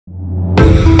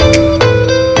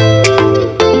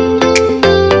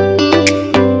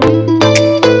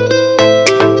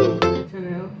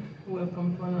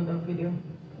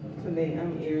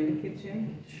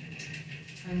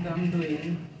And I'm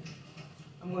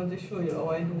going to show you how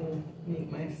I do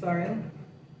make my sorrel.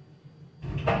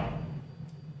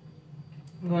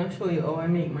 I'm going to show you how I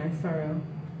make my sorrel.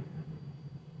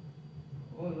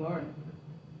 Oh Lord,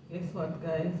 guess what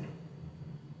guys?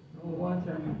 No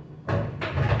water.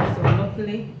 So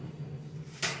luckily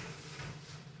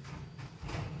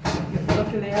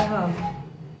I have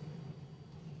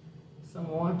some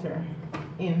water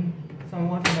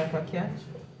that I catch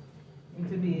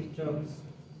into these jugs.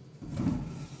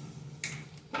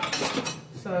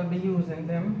 So I'll be using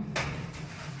them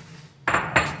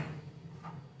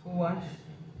to wash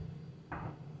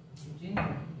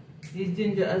ginger. This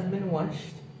ginger has been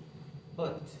washed,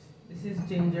 but this is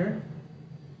ginger,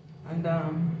 and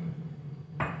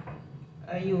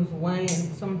I use wine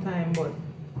sometimes, but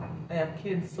I have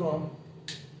kids, so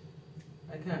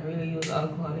I can't really use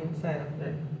alcohol inside of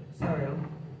the sorrel.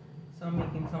 So I'm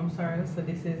making some sorrel. So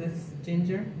this is this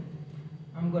ginger.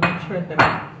 I'm gonna shred them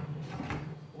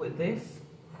with this.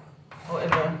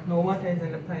 However, no water is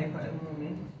in the pipe at the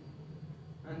moment.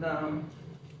 And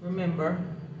remember,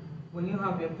 when you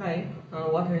have your pipe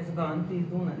and water is gone, please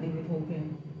do not leave it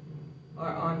open or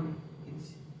on.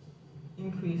 It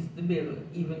increase the bill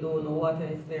even though no water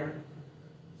is there.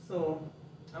 So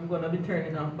I'm gonna be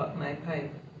turning off back my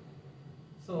pipe.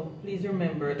 So please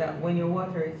remember that when your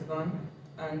water is gone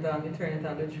and you turn it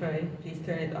on the tray, please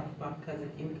turn it off back because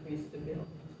it increases the bill.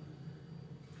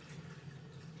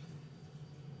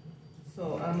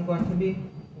 So I'm going to be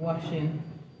washing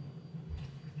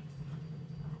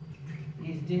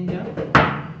this ginger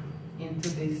into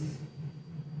this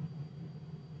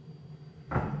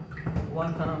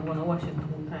water, and I'm going to wash it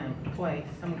twice.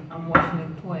 I'm washing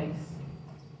it twice.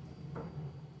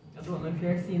 I don't know if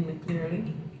you're seeing me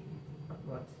clearly,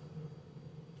 but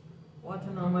water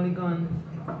normally gone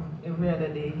every other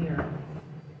day here.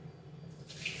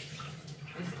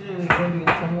 Yesterday we were doing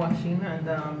some washing, and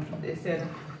they said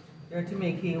you're to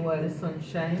make hay while the sun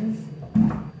shines.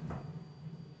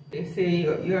 They say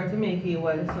you're to make hay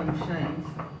while the sun shines.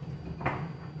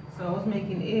 So I was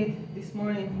making 8 this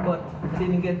morning, but I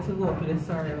didn't get to go to the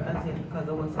sorrel as yet because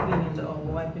I was cleaning the house,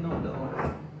 wiping out the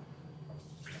house.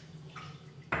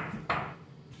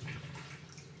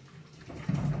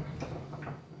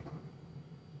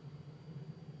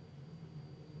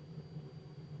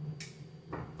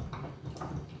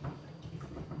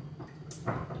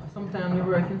 Sometimes the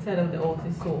work inside of the house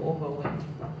is so overwhelmed.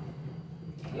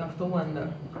 You have to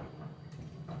wonder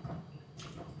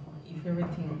if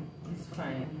everything is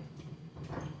fine.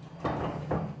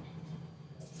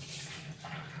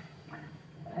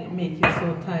 And it makes you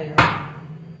so tired. I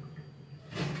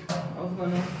was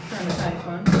going to turn the pipe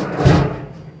on.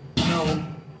 Now,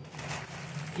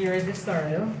 here is the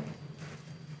sorrel.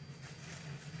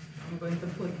 I'm going to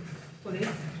put it, and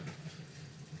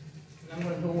I'm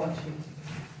going to wash it.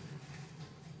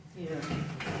 Here.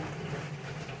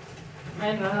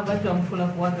 And I have a drum full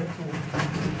of water too.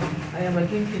 I have a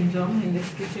drinking drum in this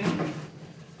kitchen.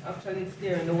 Actually, it's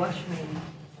there in the washroom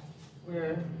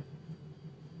where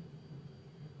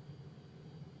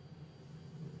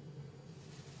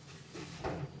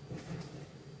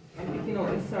I'm picking out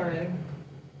the sorrel.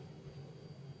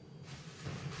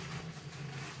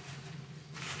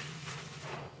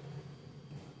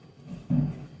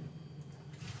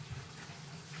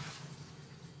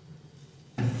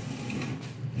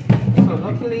 So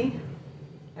luckily,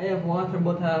 I have water,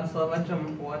 but I also have a drum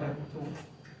of water too.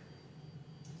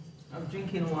 I'm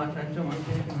drinking water, and drum of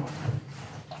drinking water.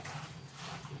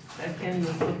 I can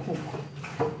use to cook.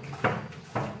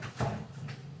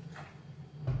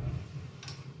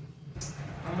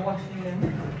 I'm washing them.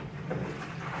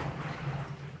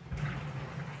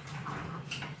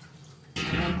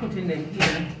 And I'm putting them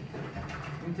here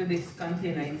into this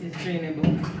container. It is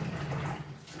drainable.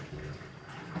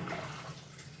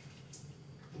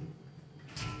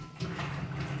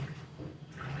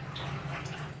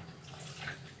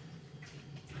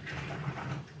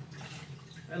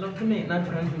 I love to make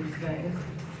natural juice, guys.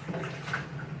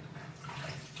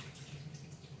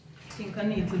 I think I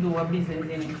need to do a business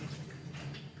in it.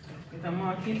 Get a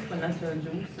market for natural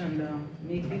juice and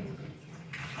make it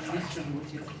and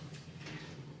distribute it.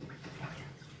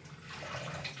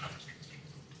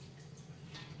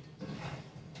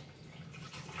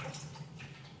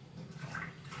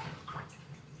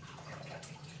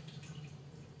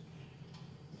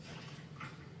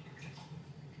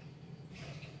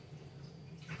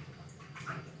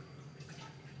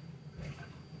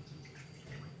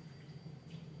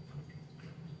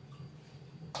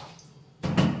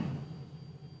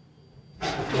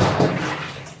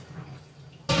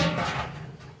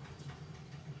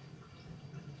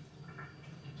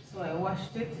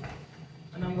 washed it,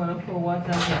 and I'm gonna pour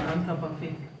water again on top of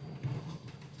it.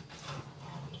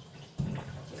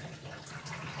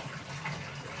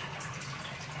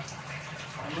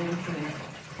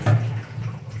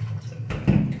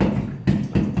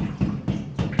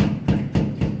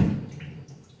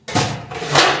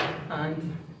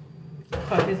 And the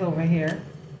pot is over here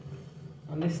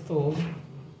on the stove.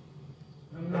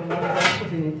 I'm now going to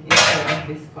put it inside of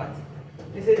this pot.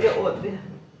 This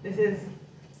is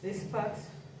this pot.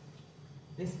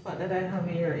 This pot that I have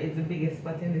here is the biggest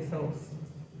pot in this house.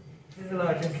 This is the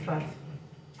largest pot.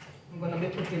 I'm going to be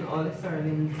putting all the sorrel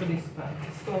into this pot.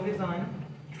 The stove is on.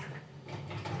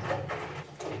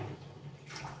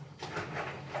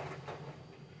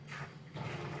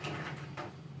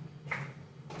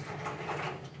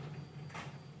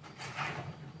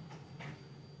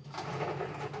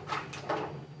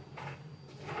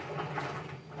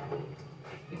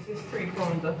 This is 3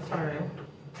 pounds of sorrel.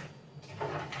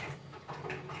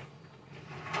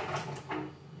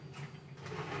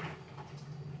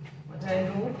 What I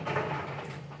do,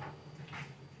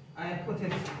 I put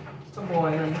it to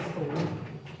boil on the stove.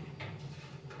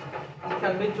 It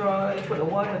can be dry, you put the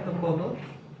water to bubble,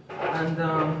 and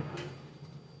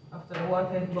after the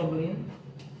water is bubbling,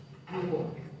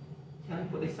 you can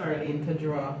put the sorrel in to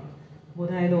draw.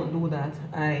 But I don't do that.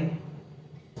 I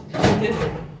put it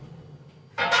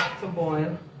to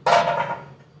boil.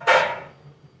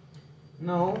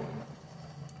 Now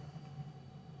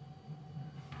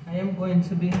I'm going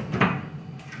to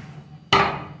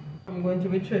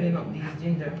be threading up these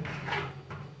ginger.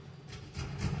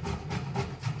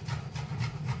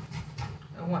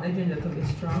 I want the ginger to be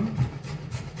strong,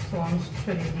 so I'm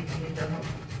threading these ginger up.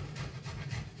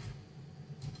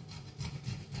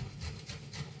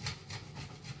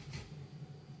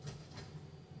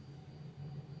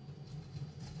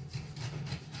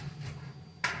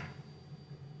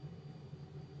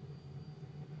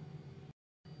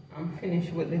 I'm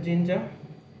finished with the ginger.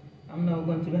 I'm now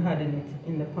going to be adding it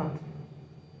in the pot.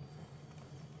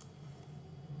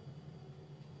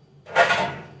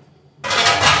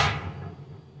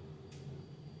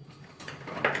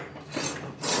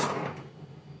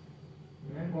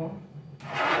 There you go.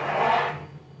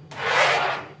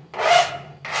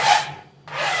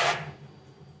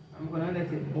 I'm going to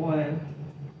let it boil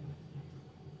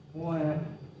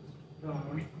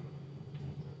down.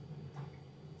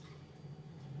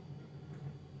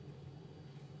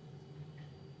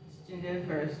 Ginger is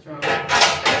very strong.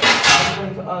 I'm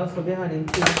going to also be adding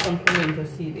some pimento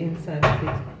seed inside of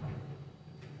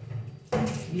it.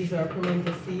 These are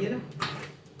pimento seed.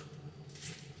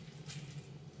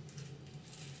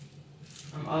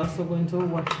 I'm also going to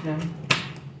wash them.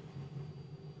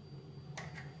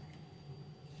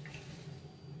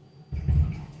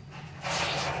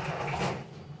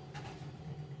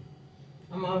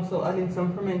 I'm also adding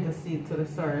some pimento seed to the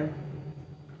sorrel.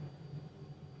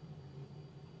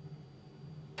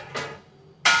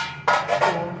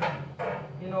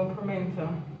 Pimento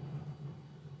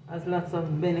has lots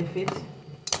of benefit.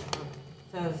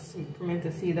 Pimento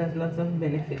seed has lots of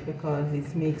benefit because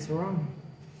it makes rum.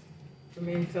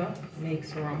 Pimento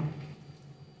makes rum.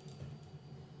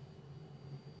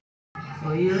 So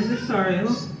here's the sorrel.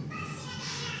 This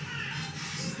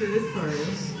is the sorrel.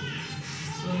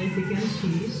 I don't know if you can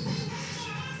see it.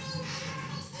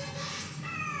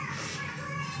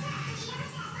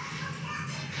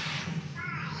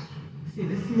 See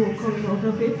the smoke coming out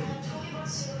of it?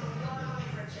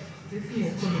 The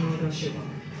smoke coming out of it.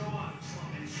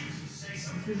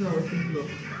 This is how it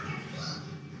looks.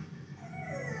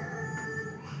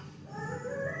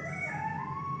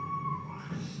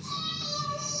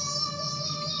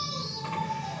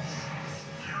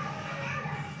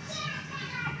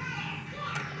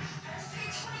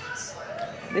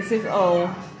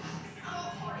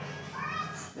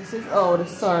 This is how the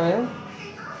sorrel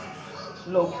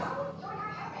look.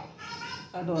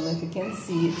 I don't know if you can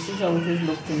see it. This is how it is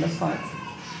looked in the pot.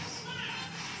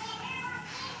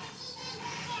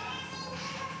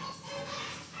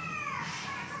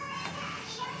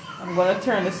 I'm going to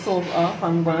turn the stove off.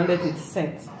 I'm going to let it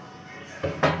set.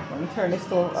 I'm going to turn the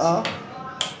stove off.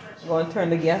 I'm going to turn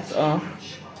the gas off.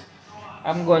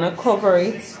 I'm going to cover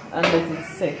it and let it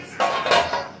set.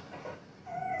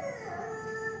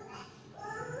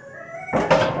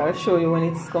 I'll show you when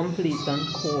it's complete and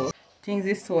cold. Things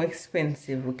is so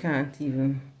expensive, we can't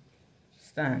even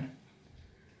stand.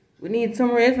 We need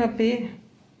some razor pay.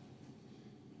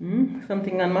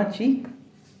 Something on my cheek.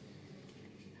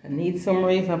 I need some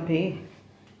razor pay.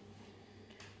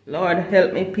 Lord,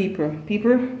 help me, people.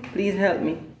 People, please help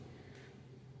me.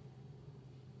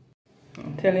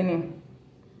 I'm telling you.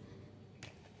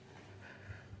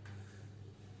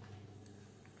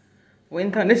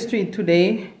 Went on the street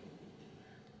today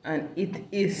and it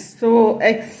is so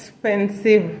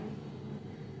expensive.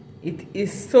 It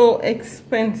is so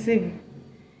expensive.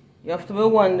 You have to be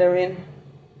wondering.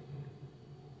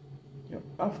 You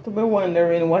have to be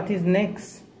wondering what is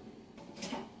next.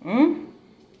 You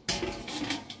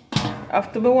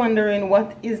have to be wondering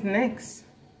what is next.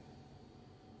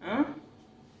 Huh?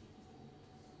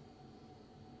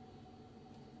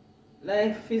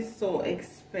 Life is so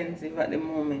expensive at the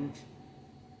moment.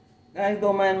 Guys,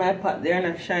 don't mind my pot. They're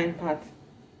not shine pot.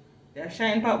 They're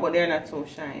shine pot, but they're not so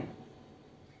shine.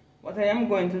 What I am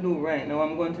going to do right now,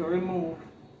 I'm going to remove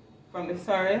from the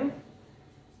sorrel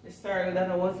that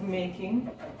I was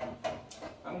making.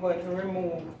 I'm going to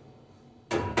remove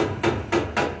this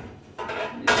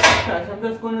starch. I'm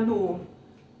just going to do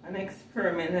an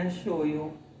experiment and show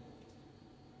you.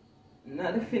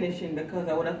 Not the finishing, because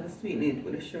I would have to sweeten it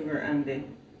with the sugar and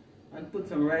put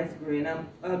some rice grain.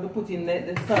 I'll be putting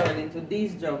the sorrel into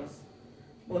these jugs.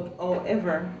 But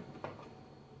however,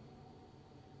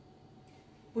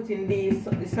 putting the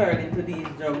sorrel into these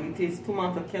jugs, it is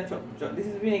tomato ketchup jug. This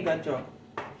is vinegar jug.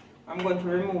 I'm going to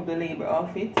remove the label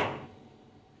off it,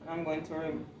 and I'm going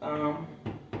to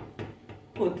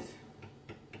put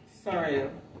sorrel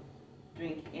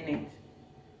drink in it.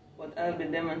 But I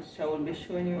will be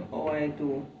showing you how I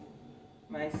do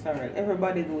my sorrel.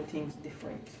 Everybody do things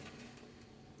different,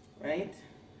 right?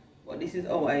 But this is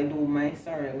how I do my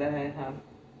sorrel that I have.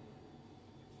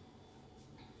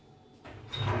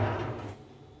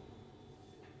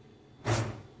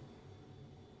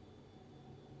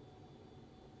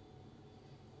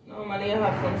 Normally I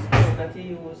have some spoon that you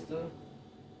use to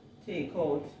take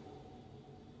out.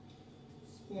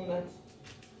 Spoon that.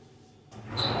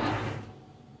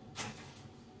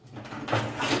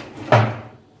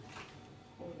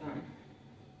 Hold on.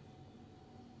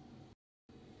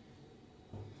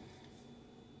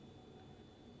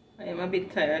 I am a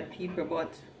bit tired, people,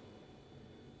 but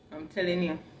I'm telling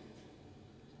you.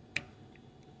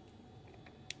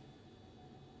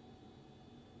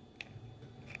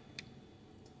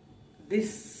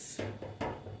 This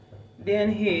day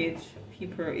and age,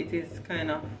 people, it is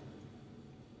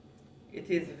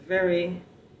very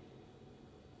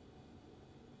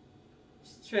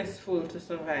stressful to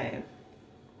survive.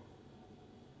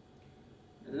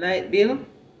 The light bill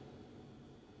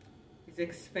is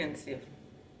expensive.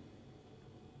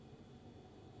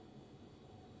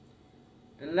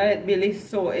 The light bill is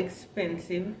so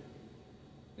expensive,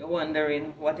 you're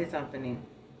wondering what is happening.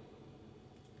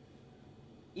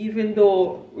 Even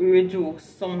though we reduce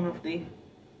some of the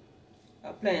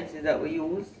appliances that we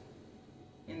use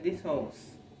in this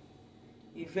house,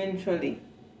 eventually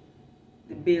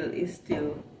the bill is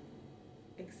still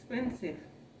expensive,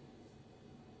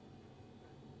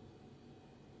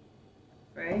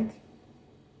 right?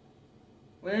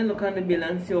 When I look on the bill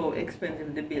and see how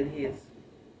expensive the bill is,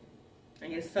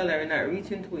 and your salary not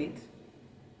reaching to it,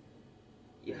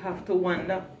 you have to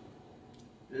wonder.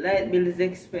 The light bill is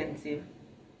expensive,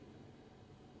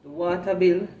 the water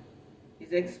bill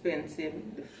is expensive,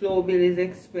 the floor bill is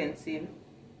expensive.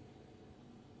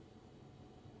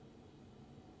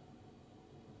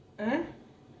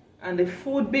 And the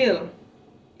food bill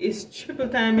is triple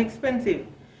time expensive,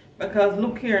 because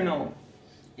look here now,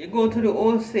 you go to the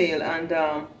wholesale and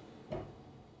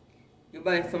you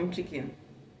buy some chicken,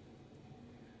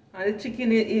 and the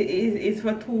chicken is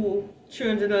for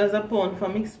 $200 a pound for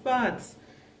mixed parts.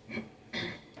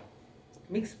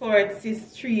 Mixed parts is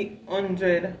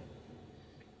 $300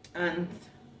 and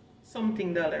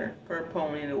something per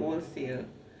pound in the wholesale.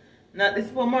 Not the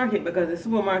supermarket, because the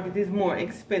supermarket is more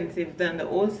expensive than the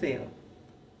wholesale,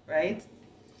 right?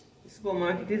 The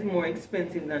supermarket is more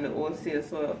expensive than the wholesale,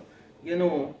 so you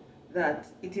know that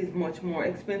it is much more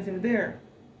expensive there.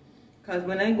 Because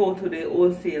when I go to the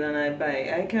wholesale and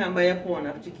I can't buy a pound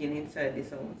of chicken inside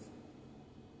this house.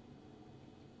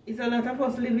 It's a lot of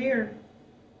us live here.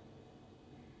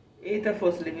 8 of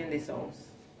us live in this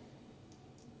house.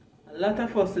 A lot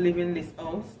of us live in this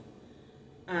house,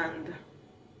 and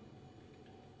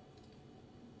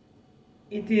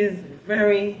it is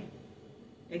very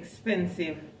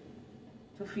expensive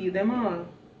to feed them all.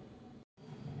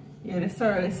 Yeah, the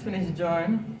sorrel is finished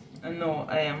drying, and now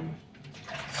I am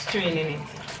straining it.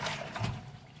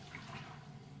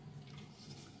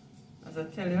 As I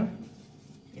tell you,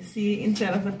 you see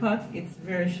inside of the pot, it's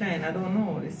very shiny. I don't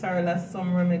know, the sorrel has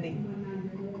some remedy.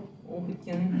 Hope it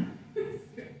can.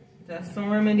 It has some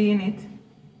remedy in it.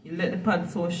 You let the pot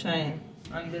so shine.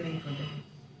 Unbelievable.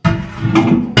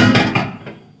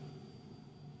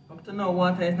 Up to now,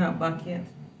 water is not back yet.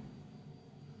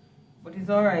 But it's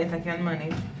alright, I can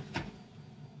manage.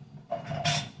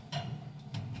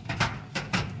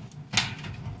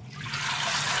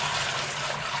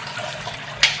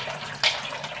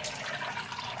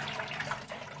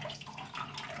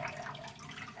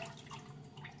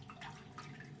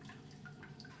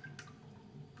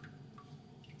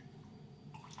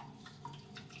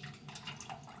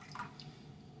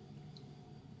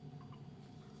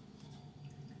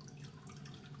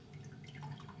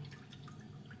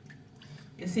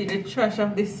 You see, the trash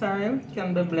of this sorrel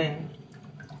can be blended.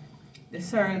 The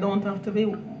sorrel don't have to be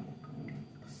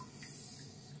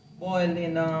boiled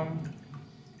in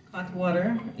hot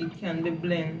water. It can be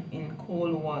blended in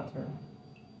cold water.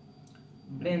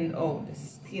 Blend out the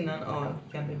skin and all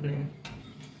can be blended.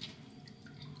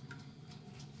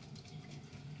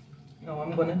 Now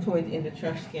I'm gonna throw it in the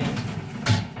trash can.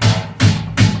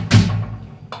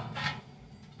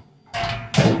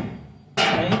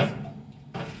 Right?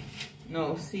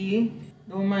 Now see,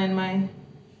 don't mind my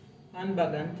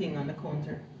handbag and thing on the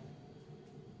counter.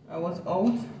 I was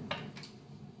out,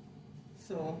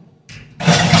 so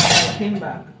I came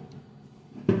back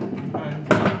and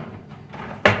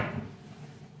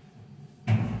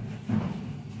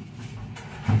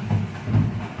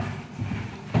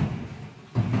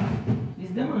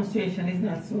this demonstration is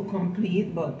not so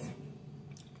complete, but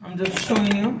I'm just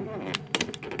showing you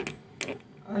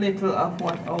a little of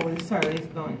what our sorrel is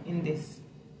done in this.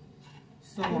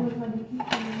 So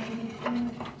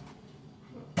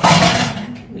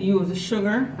we use the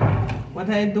sugar. What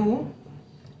I do,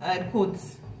 I put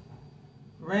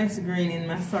rice grain in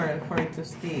my sorrel for it to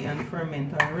stay and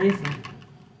ferment, or raisin.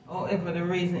 However, the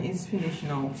raisin is finished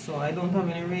now, so I don't have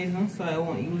any raisin, so I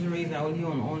won't use raisin. I will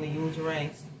only use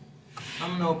rice.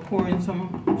 I'm now pouring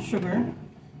some sugar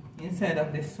inside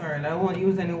of this sorrel. I won't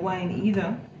use any wine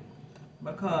either,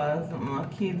 because my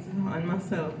kids and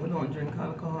myself, we don't drink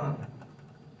alcohol.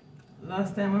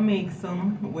 Last time I made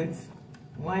some with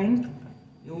wine,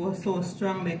 it was so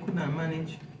strong they could not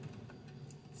manage.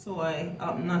 So I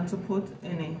opt not to put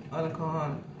any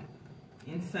alcohol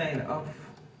inside of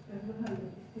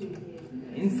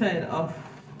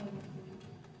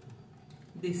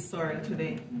this sorrel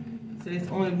today. So it's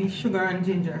only be sugar and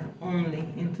ginger only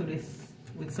into this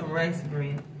with some rice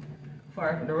grain.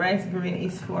 For the rice grain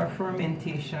is for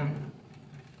fermentation.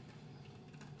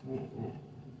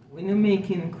 When you're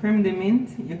making creme de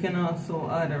menthe, you can also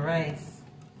add the rice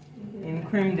in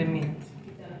creme de menthe.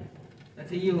 That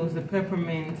you use the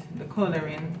peppermint, the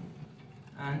coloring,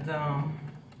 and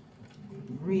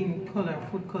green color,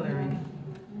 food coloring,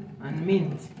 and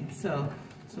mint itself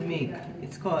to make.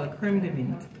 It's called creme de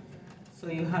menthe. So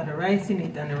you have the rice in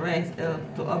it, and the rice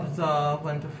helps to absorb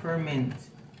and to ferment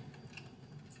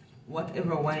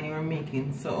whatever wine you're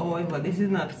making. So however, this is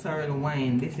not sorrel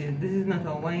wine. This is not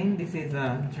a wine, this is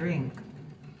a drink.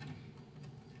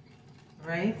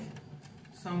 Right?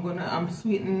 So I'm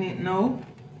sweetening it now.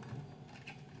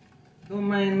 Don't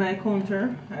mind my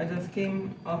counter. I just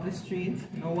came off the street.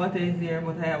 No water is there,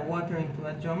 but I have water into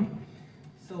a drum.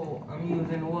 So I'm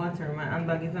using water. My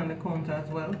handbag is on the counter as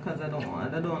well, because I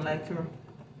like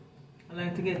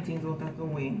to get things out of the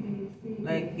way.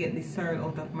 Like get the sorrel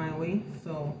out of my way.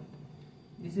 So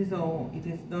this is how it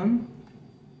is done.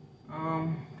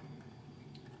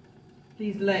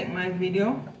 Please like my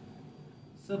video,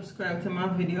 subscribe to my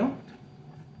video,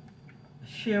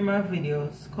 share my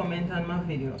videos, comment on my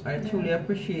video. I truly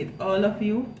appreciate all of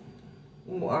you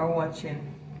who are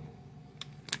watching.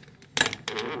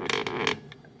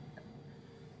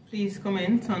 Please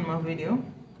comment on my video,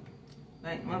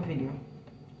 like my video.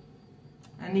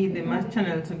 I need my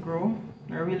channel to grow.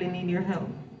 I really need your help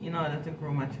in order to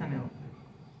grow my channel.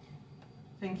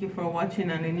 Thank you for watching,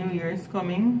 and the new year is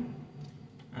coming,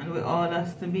 and we all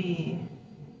has to be,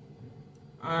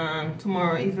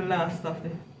 tomorrow is the last of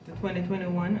the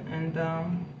 2021, and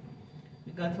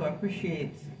we got to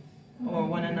appreciate our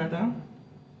one another.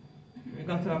 We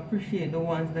got to appreciate the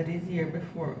ones that is here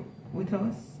before with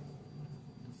us.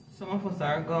 Some of us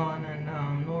are gone and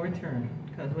no return,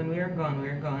 because when we are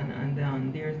gone, and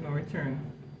there is no return.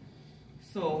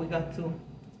 So we got to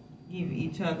give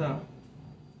each other.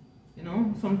 You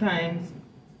know, sometimes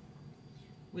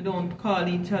we don't call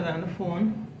each other on the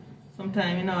phone.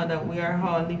 Sometimes, you know, that we are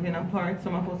all living apart.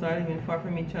 Some of us are living far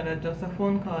from each other. Just a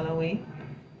phone call away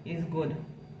is good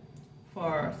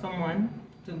for someone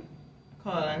to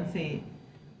call and say,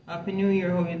 Happy New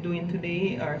Year, how you doing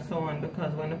today, or so on.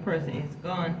 Because when the person is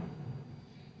gone,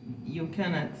 you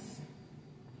cannot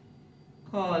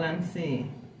call and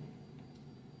say,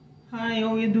 Hi,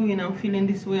 how you doing? I'm feeling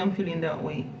this way, I'm feeling that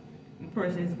way. The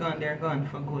person is gone, they're gone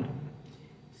for good.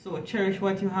 So cherish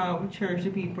what you have, cherish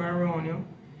the people around you,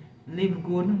 live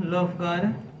good, love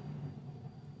God,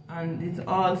 and it's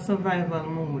all survival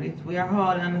mode. We are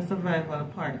all on a survival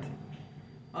part.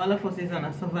 All of us is on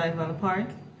a survival part,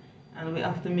 and we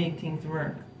have to make things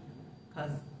work,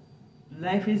 because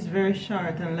life is very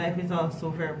short and life is also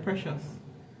very precious.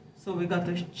 So we got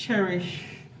to cherish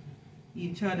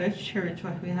each other, cherish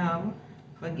what we have,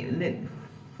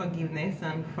 forgiveness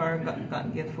and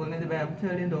forgetfulness. The Bible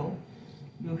tells you, though,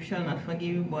 you shall not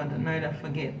forgive, but neither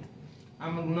forget.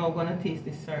 I'm now gonna taste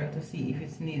this sorrel to see if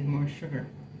it needs more sugar.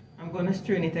 I'm gonna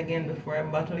strain it again before I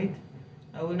bottle it.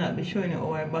 I will not be showing you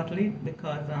how I bottle it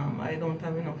because I don't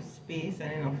have enough space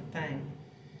and enough time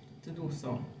to do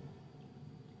so.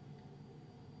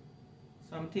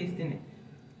 So I'm tasting it.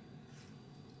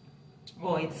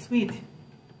 Oh, it's sweet.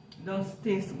 It does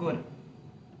taste good.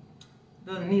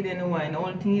 Doesn't need any wine. The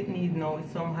only thing it needs now is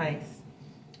some ice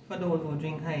for those who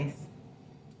drink ice.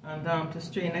 And to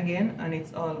strain again, and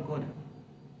it's all good.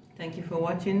 Thank you for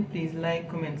watching. Please like,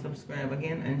 comment, subscribe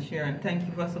again, and share. And thank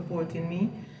you for supporting me.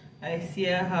 I see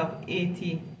I have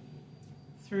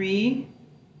 83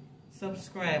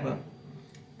 subscribers.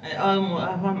 I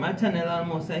have my channel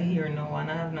almost a year now,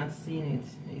 and I have not seen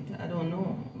it. I don't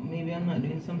know. Maybe I'm not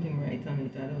doing something right on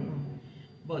it. I don't know.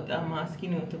 But I'm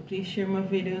asking you to please share my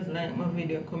videos, like my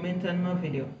video, comment on my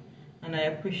video, and I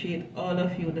appreciate all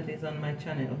of you that is on my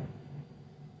channel.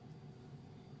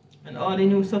 And all the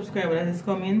new subscribers that is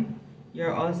coming,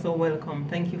 you're also welcome.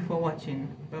 Thank you for watching.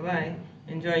 Bye bye.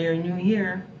 Enjoy your new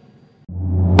year.